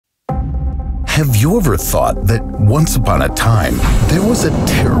Have you ever thought that once upon a time, there was a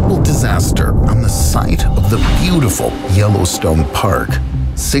terrible disaster on the site of the beautiful Yellowstone Park?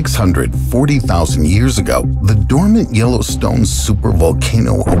 640,000 years ago, the dormant Yellowstone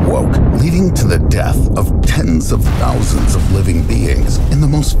supervolcano awoke, leading to the death of tens of thousands of living beings. And the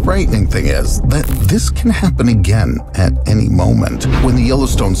most frightening thing is that this can happen again at any moment. When the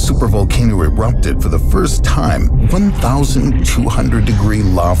Yellowstone supervolcano erupted for the first time, 1,200-degree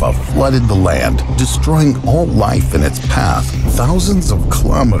lava flooded the land, destroying all life in its path. Thousands of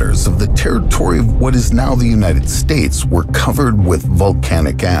kilometers of the territory of what is now the United States were covered with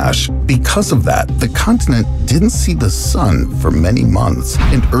volcanic ash. Because of that, the continent didn't see the sun for many months,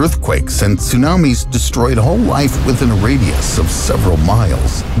 and earthquakes and tsunamis destroyed all life within a radius of several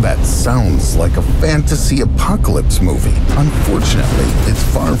miles. That sounds like a fantasy apocalypse movie. Unfortunately, it's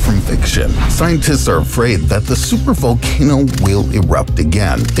far from fiction. Scientists are afraid that the supervolcano will erupt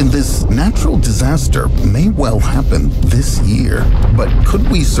again, and this natural disaster may well happen this year. But could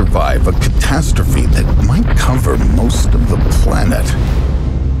we survive a catastrophe that might cover most of the planet?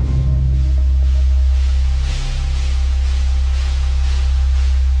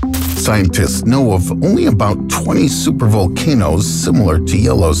 Scientists know of only about 20 supervolcanoes similar to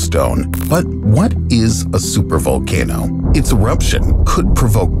Yellowstone. But what is a supervolcano? Its eruption could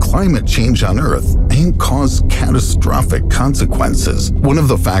provoke climate change on Earth and cause catastrophic consequences. One of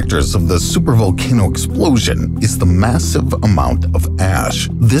the factors of the supervolcano explosion is the massive amount of ash.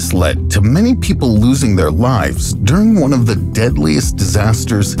 This led to many people losing their lives during one of the deadliest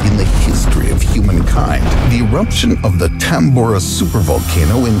disasters in the history of humankind, the eruption of the Tambora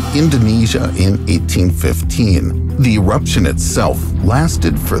supervolcano in Indonesia in 1815. The eruption itself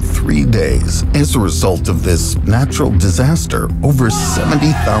lasted for 3 days. As a result of this natural disaster, over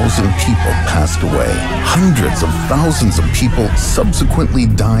 70,000 people passed away. Hundreds of thousands of people subsequently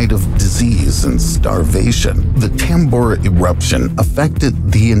died of disease and starvation. The Tambora eruption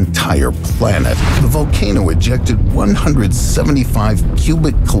affected the entire planet. The volcano ejected 175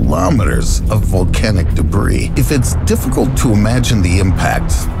 cubic kilometers of volcanic debris. If it's difficult to imagine the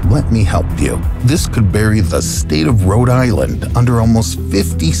impact, let me help you. This could bury the state of Rhode Island under almost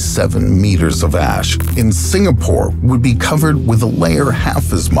 57 meters of ash. In Singapore would be covered with a layer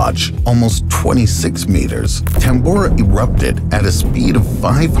half as much, almost 26 meters. Tambora erupted at a speed of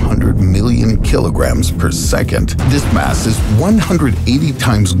 500 million kilograms per second. This mass is 180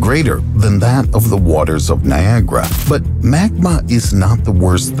 times greater than that of the waters of Niagara. But magma is not the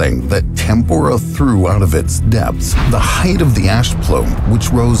worst thing that Tambora threw out of its depths. The height of the ash plume,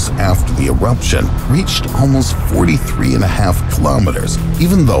 which rose after the eruption, reached almost 43.5 kilometers,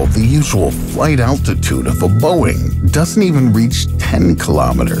 even though the usual flight altitude of a Boeing doesn't even reach 10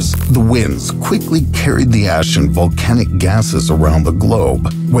 kilometers. The winds quickly carried the ash and volcanic gases around the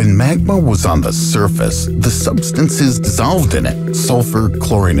globe. When magma was on the surface, the substances dissolved in it, sulfur,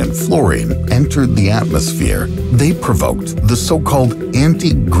 chlorine, and fluorine, entered the atmosphere. They provoked the so-called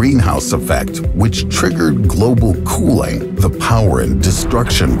anti-greenhouse effect, which triggered global cooling. The power and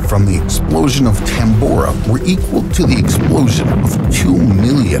destruction from the explosion of Tambora were equal to the explosion of 2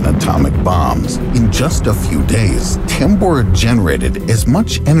 million atomic bombs. In just a few days, Tambora generated as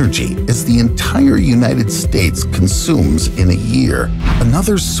much energy as the entire United States consumes in a year.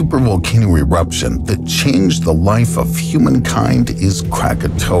 Another supervolcano eruption that changed the life of humankind is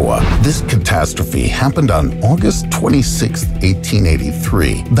Krakatoa. This catastrophe happened on August 26,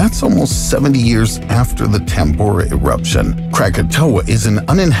 1883. That's almost 70 years after the Tambora eruption. Krakatoa is an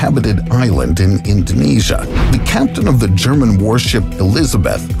uninhabited island in Indonesia. The captain of the German warship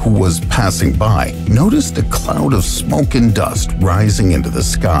Elizabeth, who was passing by, noticed a cloud of smoke and dust rising into the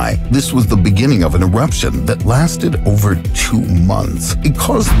sky. This was the beginning of an eruption that lasted over 2 months. It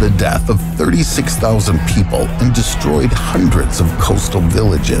caused the death of 36,000 people and destroyed hundreds of coastal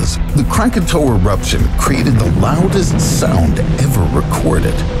villages. The Krakatoa eruption created the loudest sound ever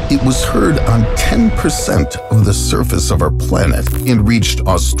recorded. It was heard on 10% of the surface of our planet and reached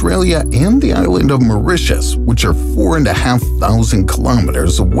Australia and the island of Mauritius, which are 4,500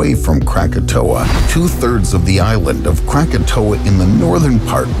 kilometers away from Krakatoa. 2/3 of the island of Krakatoa in the northern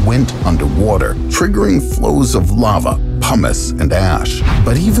part went underwater, triggering flows of lava, pumice, and ash.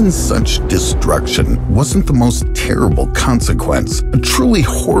 But even such destruction wasn't the most terrible consequence. A truly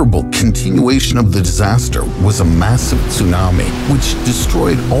horrible continuation of the disaster was a massive tsunami, which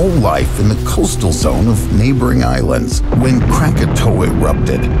destroyed all life in the coastal zone of neighboring islands. When Krakatoa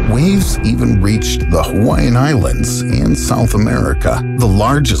erupted, waves even reached the Hawaiian Islands and South America. The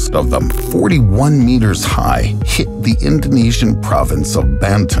largest of them, 41 meters high, hit the Indonesian province of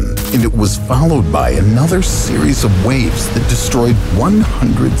Banten, and it was followed by another series of waves waves that destroyed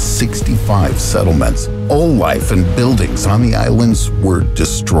 165 settlements. All life and buildings on the islands were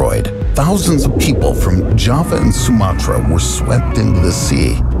destroyed. Thousands of people from Java and Sumatra were swept into the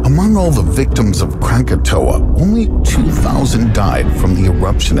sea. Among all the victims of Krakatoa, only 2,000 died from the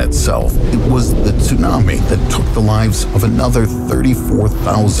eruption itself. It was the tsunami that took the lives of another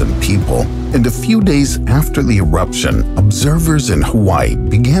 34,000 people. And a few days after the eruption, observers in Hawaii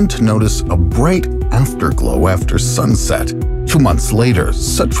began to notice a bright afterglow after sunset. 2 months later,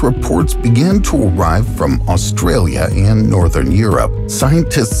 such reports began to arrive from Australia and Northern Europe.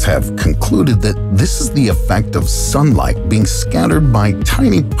 Scientists have concluded that this is the effect of sunlight being scattered by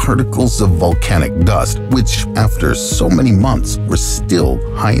tiny particles of volcanic dust, which, after so many months, were still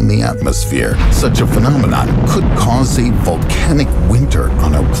high in the atmosphere. Such a phenomenon could cause a volcanic winter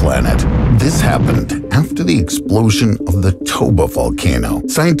on our planet. This happened after the explosion of the Toba volcano.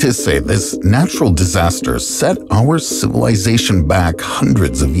 Scientists say this natural disaster set our civilization back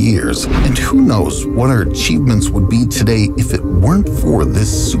hundreds of years, and who knows what our achievements would be today if it weren't for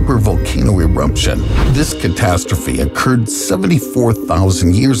this supervolcano eruption. This catastrophe occurred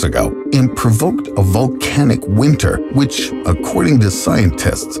 74,000 years ago and provoked a volcanic winter, which, according to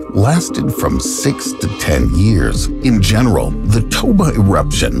scientists, lasted from 6 to 10 years. In general, the Toba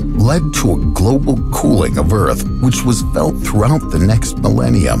eruption led to a global cooling of Earth, which was felt throughout the next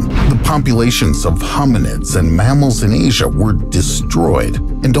millennium. The populations of hominids and mammals in Asia were destroyed,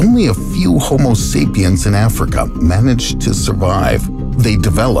 and only a few Homo sapiens in Africa managed to survive. They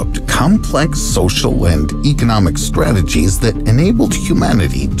developed complex social and economic strategies that enabled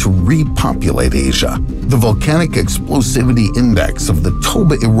humanity to repopulate Asia. The volcanic explosivity index of the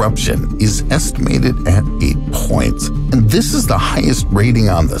Toba eruption is estimated at 8 points, and this is the highest rating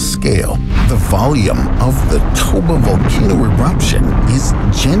on the scale. The volume of the Toba volcano eruption is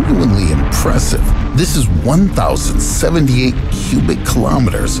genuinely impressive. This is 1,078 cubic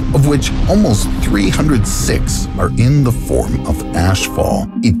kilometers, of which almost 306 are in the form of ashfall.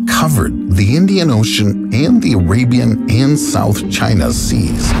 It covered the Indian Ocean and the Arabian and South China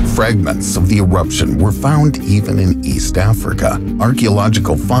Seas. Fragments of the eruption were found even in East Africa.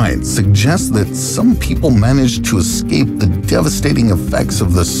 Archaeological finds suggest that some people managed to escape the devastating effects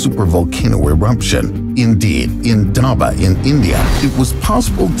of the supervolcano eruption. Indeed, in Dabba in India, it was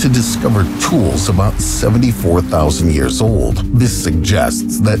possible to discover tools about 74,000 years old. This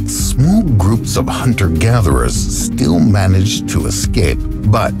suggests that small groups of hunter-gatherers still managed to escape,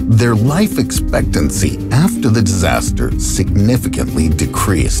 but their life expectancy after the disaster significantly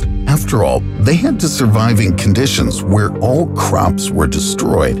decreased. After all, they had to survive in conditions where all crops were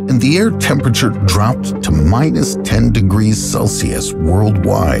destroyed and the air temperature dropped to -10 degrees Celsius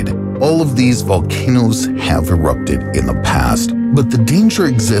worldwide. All of these volcanoes have erupted in the past, but the danger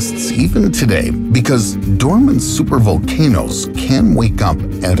exists even today because dormant supervolcanoes can wake up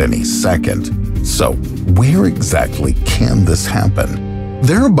at any second. So, where exactly can this happen?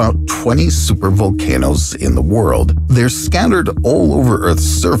 There are about 20 supervolcanoes in the world. They're scattered all over Earth's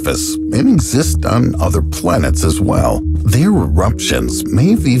surface and exist on other planets as well. Their eruptions may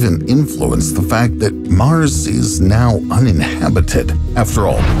have even influenced the fact that Mars is now uninhabited. After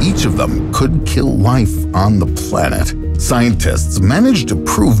all, each of them could kill life on the planet. Scientists managed to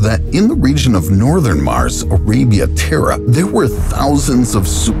prove that in the region of northern Mars, Arabia Terra, there were thousands of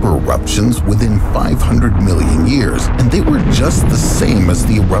super-eruptions within 500 million years, and they were just the same as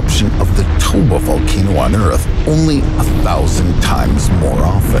the eruption of the Toba volcano on Earth, only 1,000 times more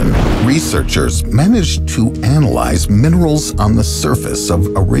often. Researchers managed to analyze minerals on the surface of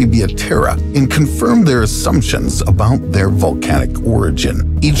Arabia Terra and confirm their assumptions about their volcanic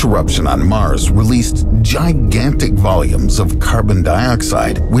origin. Each eruption on Mars released gigantic volumes of carbon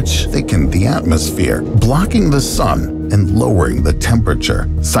dioxide, which thickened the atmosphere, blocking the sun and lowering the temperature.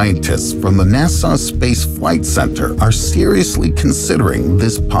 Scientists from the NASA Space Flight Center are seriously considering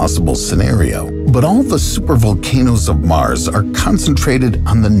this possible scenario. But all the supervolcanoes of Mars are concentrated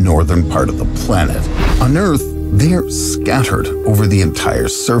on the northern part of the planet. On Earth, they're scattered over the entire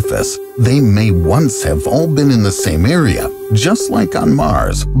surface. They may once have all been in the same area, just like on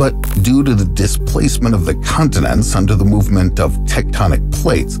Mars, but due to the displacement of the continents under the movement of tectonic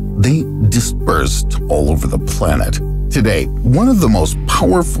plates, they dispersed all over the planet. Today, one of the most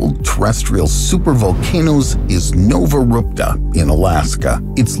powerful terrestrial supervolcanoes is Nova Rupta in Alaska.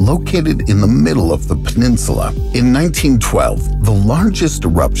 It's located in the middle of the peninsula. In 1912, the largest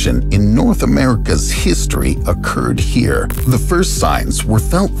eruption in North America's history occurred here. The first signs were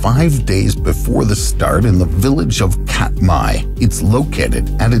felt 5 days before the start in the village of Katmai. It's located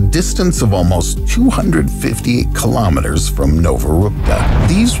at a distance of almost 258 kilometers from Nova Rupta.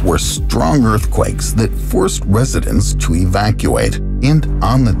 These were strong earthquakes that forced residents to evacuate. And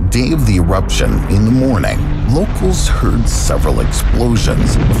on the day of the eruption in the morning, locals heard several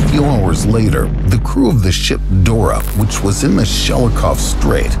explosions. A few hours later, the crew of the ship Dora, which was in the Shelikof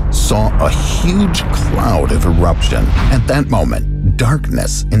Strait, saw a huge cloud of eruption. At that moment,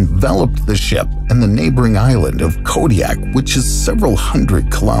 darkness enveloped the ship and the neighboring island of Kodiak, which is several hundred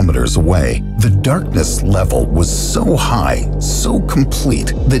kilometers away. The darkness level was so high, so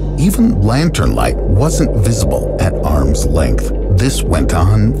complete, that even lantern light wasn't visible at arm's length. This went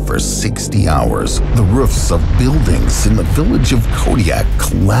on for 60 hours. The roofs of buildings in the village of Kodiak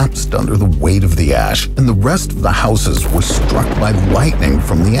collapsed under the weight of the ash, and the rest of the houses were struck by lightning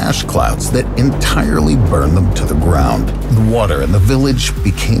from the ash clouds that entirely burned them to the ground. The water in the village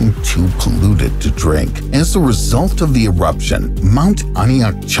became too polluted to drink. As a result of the eruption, Mount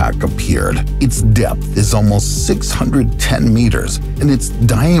Aniakchak appeared. Its depth is almost 610 meters, and its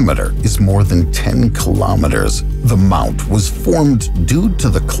diameter is more than 10 kilometers. The mount was formed due to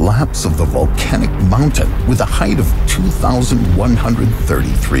the collapse of the volcanic mountain with a height of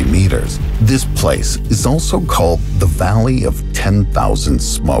 2,133 meters. This place is also called the Valley of 10,000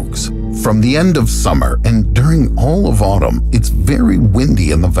 Smokes. From the end of summer and during all of autumn, it's very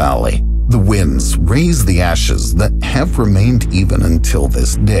windy in the valley. The winds raise the ashes that have remained even until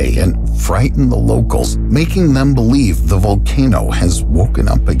this day and frighten the locals, making them believe the volcano has woken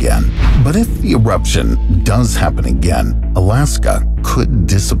up again. But if the eruption does happen again, Alaska could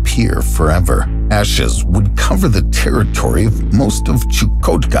disappear forever. Ashes would cover the territory of most of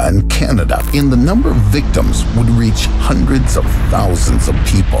Chukotka in Canada, and the number of victims would reach hundreds of thousands of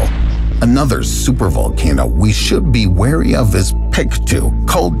people. Another supervolcano we should be wary of is Pektu,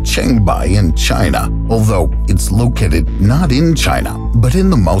 called Changbai in China, although it's located not in China, but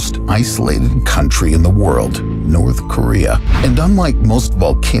in the most isolated country in the world, North Korea. And unlike most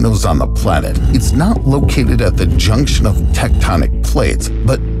volcanoes on the planet, it's not located at the junction of tectonic plates,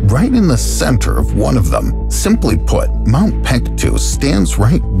 but right in the center of one of them. Simply put, Mount Pektu stands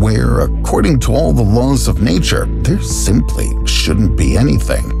right where, according to all the laws of nature, there simply shouldn't be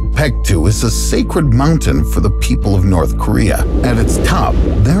anything. Pektu is a sacred mountain for the people of North Korea. At its top,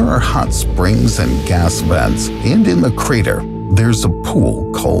 there are hot springs and gas vents, and in the crater, there's a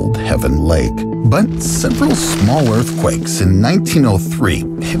pool called Heaven Lake. But several small earthquakes in 1903,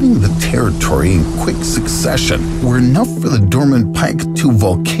 hitting the territory in quick succession, were enough for the dormant Pektu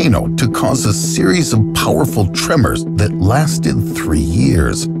volcano to cause a series of powerful tremors that lasted 3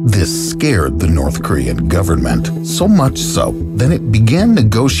 years. This scared the North Korean government, so much so that it began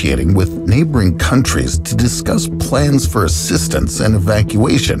negotiating with neighboring countries to discuss plans for assistance and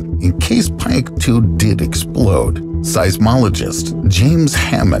evacuation in case Pektu did explode. Seismologist James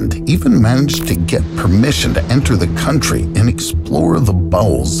Hammond even managed to get permission to enter the country and explore the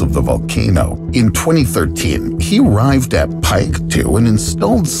bowels of the volcano. In 2013, he arrived at Pektu and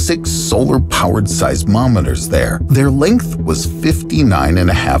installed 6 solar-powered seismometers there. Their length was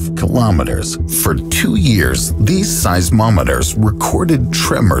 59.5 kilometers. For 2 years, these seismometers recorded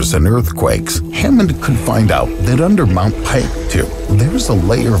tremors and earthquakes. Hammond could find out that under Mount Pektu, there's a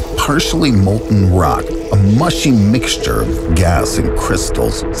layer of partially molten rock, a mushy mixture of gas and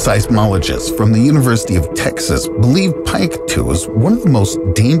crystals. Seismologists from the University of Texas believe Pektu is one of the most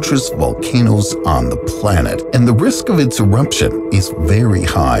dangerous volcanoes on the planet, and the risk of its eruption is very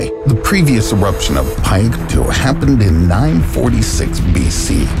high. The previous eruption of Pektu happened in 946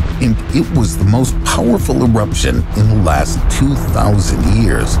 BC, and it was the most powerful eruption in the last 2,000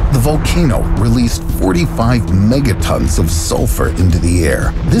 years. The volcano released 45 megatons of sulfur into the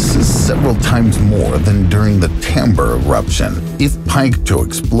air. This is several times more than during the Tamber eruption. If Pektu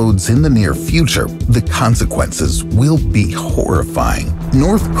explodes in the near future, the consequences will be horrifying.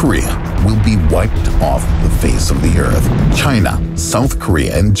 North Korea will be wiped off the face of the earth. China, South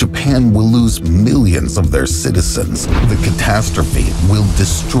Korea, and Japan will lose millions of their citizens. The catastrophe will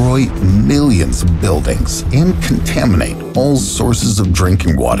destroy millions of buildings and contaminate all sources of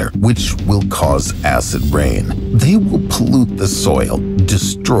drinking water, which will cause acid rain. They will pollute the soil,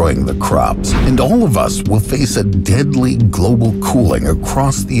 destroying the crops, and all of us will face a deadly global cooling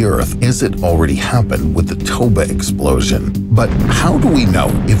across the earth, as it already happened with the Toba explosion. But how do we know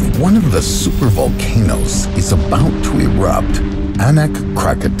if one of the supervolcanoes is about to erupt? Anak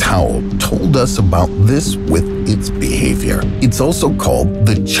Krakatau told us about this with its behavior. It's also called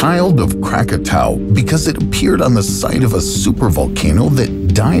the Child of Krakatau because it appeared on the site of a supervolcano that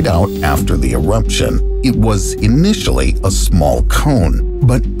died out after the eruption. It was initially a small cone,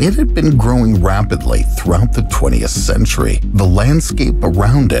 but it had been growing rapidly throughout the 20th century. The landscape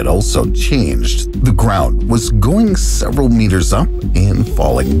around it also changed. The ground was going several meters up and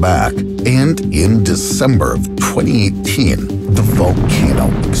falling back. And in December of 2018, the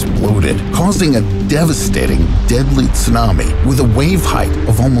volcano exploded, causing a devastating, deadly tsunami with a wave height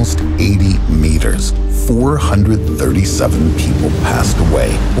of almost 80 meters. 437 people passed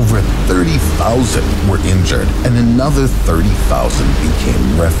away, over 30,000 were injured, and another 30,000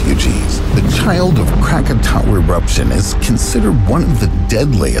 became refugees. The child of Krakatoa eruption is considered one of the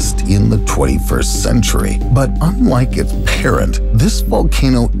deadliest in the 21st century. But unlike its parent, this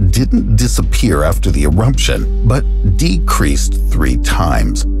volcano didn't disappear after the eruption, but decreased 3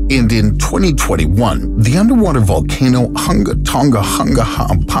 times. And in 2021, the underwater volcano Hunga Tonga Hunga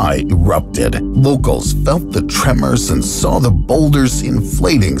Ha'apai erupted. Locals felt the tremors and saw the boulders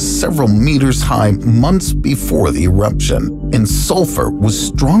inflating several meters high months before the eruption. And sulfur was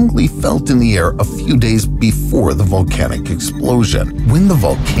strongly felt in the air a few days before the volcanic explosion. When the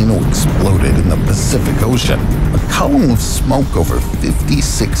volcano exploded in the Pacific Ocean, a column of smoke over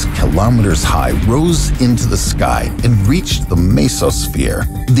 56 kilometers high rose into the sky and reached the mesosphere.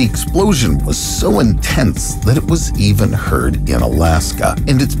 The explosion was so intense that it was even heard in Alaska,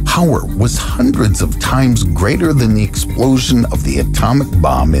 and its power was hundreds of times greater than the explosion of the atomic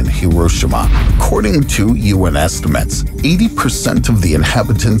bomb in Hiroshima. According to UN estimates, 80% of the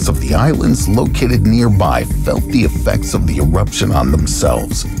inhabitants of the islands located nearby felt the effects of the eruption on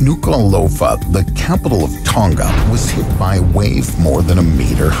themselves. Nuku'alofa, the capital of Tonga, was hit by a wave more than a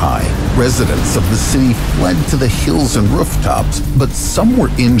meter high. Residents of the city fled to the hills and rooftops, but some were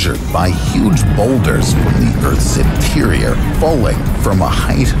injured by huge boulders from the Earth's interior, falling from a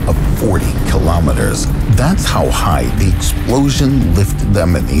height of 40 kilometers. That's how high the explosion lifted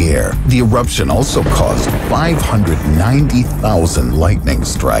them in the air. The eruption also caused 590,000 lightning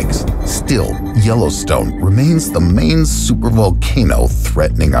strikes. Still, Yellowstone remains the main supervolcano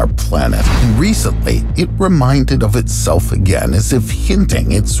threatening our planet. And recently, it reminded of itself again, as if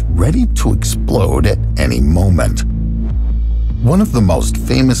hinting it's ready to explode at any moment. One of the most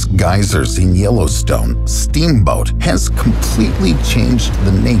famous geysers in Yellowstone, Steamboat, has completely changed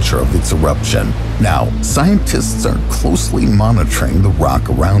the nature of its eruption. Now, scientists are closely monitoring the rock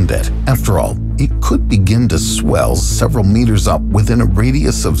around it. After all, it could begin to swell several meters up within a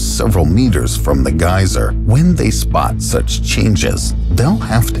radius of several meters from the geyser. When they spot such changes, they'll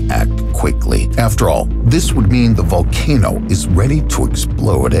have to act quickly. After all, this would mean the volcano is ready to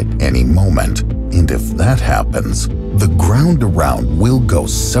explode at any moment. And if that happens, the ground around will go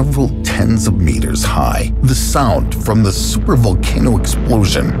several tens of meters high. The sound from the supervolcano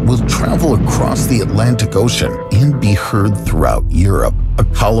explosion will travel across the Atlantic Ocean and be heard throughout Europe. A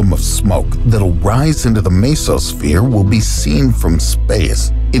column of smoke that'll rise into the mesosphere will be seen from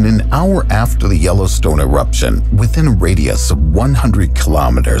space. In an hour after the Yellowstone eruption, within a radius of 100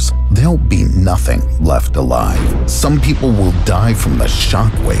 kilometers, there'll be nothing left alive. Some people will die from the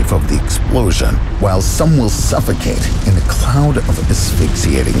shockwave of the explosion, while some will suffocate in a cloud of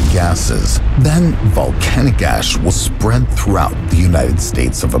asphyxiating gases. Then volcanic ash will spread throughout the United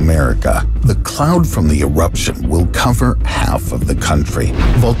States of America. The cloud from the eruption will cover half of the country.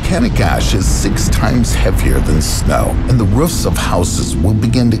 Volcanic ash is 6 times heavier than snow, and the roofs of houses will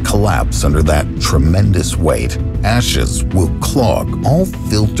begin to collapse under that tremendous weight. Ashes will clog all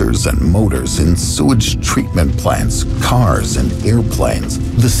filters and motors in sewage treatment plants, cars, and airplanes.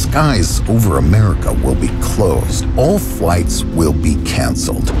 The skies over America will be closed. All flights will be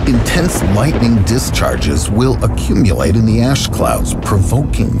canceled. Intense lightning discharges will accumulate in the ash clouds,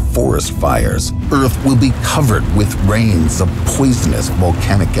 provoking forest fires. Earth will be covered with rains of poisonous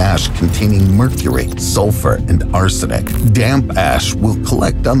volcanic ash containing mercury, sulfur, and arsenic. Damp ash will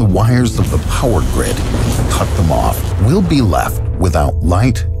collect on the wires of the power grid and cut them off. We'll be left without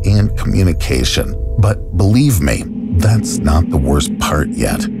light and communication. But believe me, that's not the worst part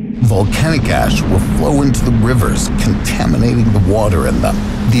yet. Volcanic ash will flow into the rivers, contaminating the water in them.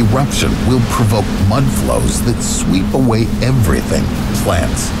 The eruption will provoke mud flows that sweep away everything: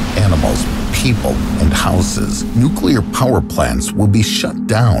 plants, animals, people, and houses. Nuclear power plants will be shut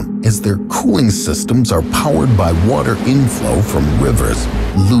down as their cooling systems are powered by water inflow from rivers.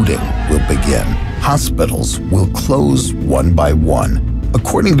 Looting will begin. Hospitals will close one by one.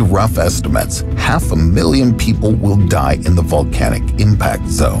 According to rough estimates, 500,000 people will die in the volcanic impact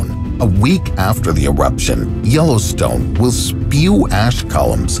zone. A week after the eruption, Yellowstone will spew ash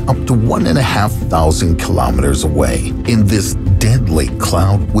columns up to 1,500 kilometers away. In this deadly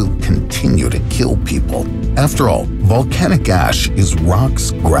cloud will continue to kill people. After all, volcanic ash is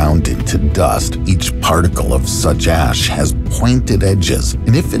rocks ground into dust. Each particle of such ash has pointed edges,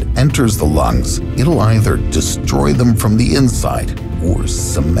 and if it enters the lungs, it'll either destroy them from the inside or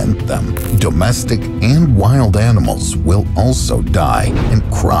cement them. Domestic and wild animals will also die, and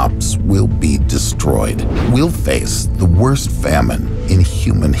crops will be destroyed. We'll face the worst famine in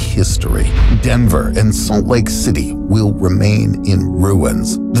human history. Denver and Salt Lake City will remain in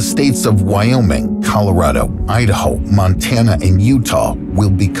ruins. The states of Wyoming, Colorado, Idaho, Montana, and Utah will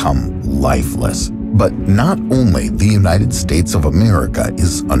become lifeless. But not only the United States of America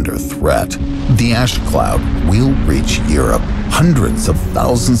is under threat. The ash cloud will reach Europe. Hundreds of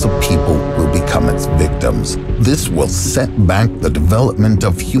thousands of people will become its victims. This will set back the development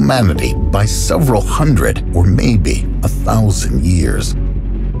of humanity by several hundred or maybe 1,000 years.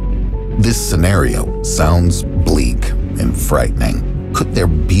 This scenario sounds bleak and frightening. Could there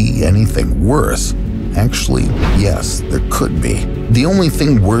be anything worse? Actually, yes, there could be. The only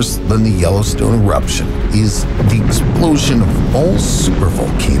thing worse than the Yellowstone eruption is the explosion of all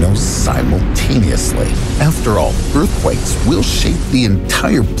supervolcanoes simultaneously. After all, earthquakes will shake the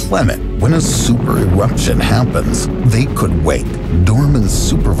entire planet. When a super eruption happens, they could wake dormant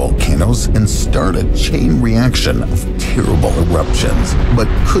supervolcanoes and start a chain reaction of terrible eruptions. But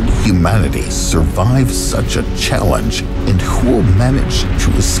could humanity survive such a challenge, and who will manage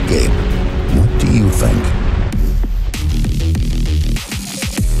to escape? What do you think?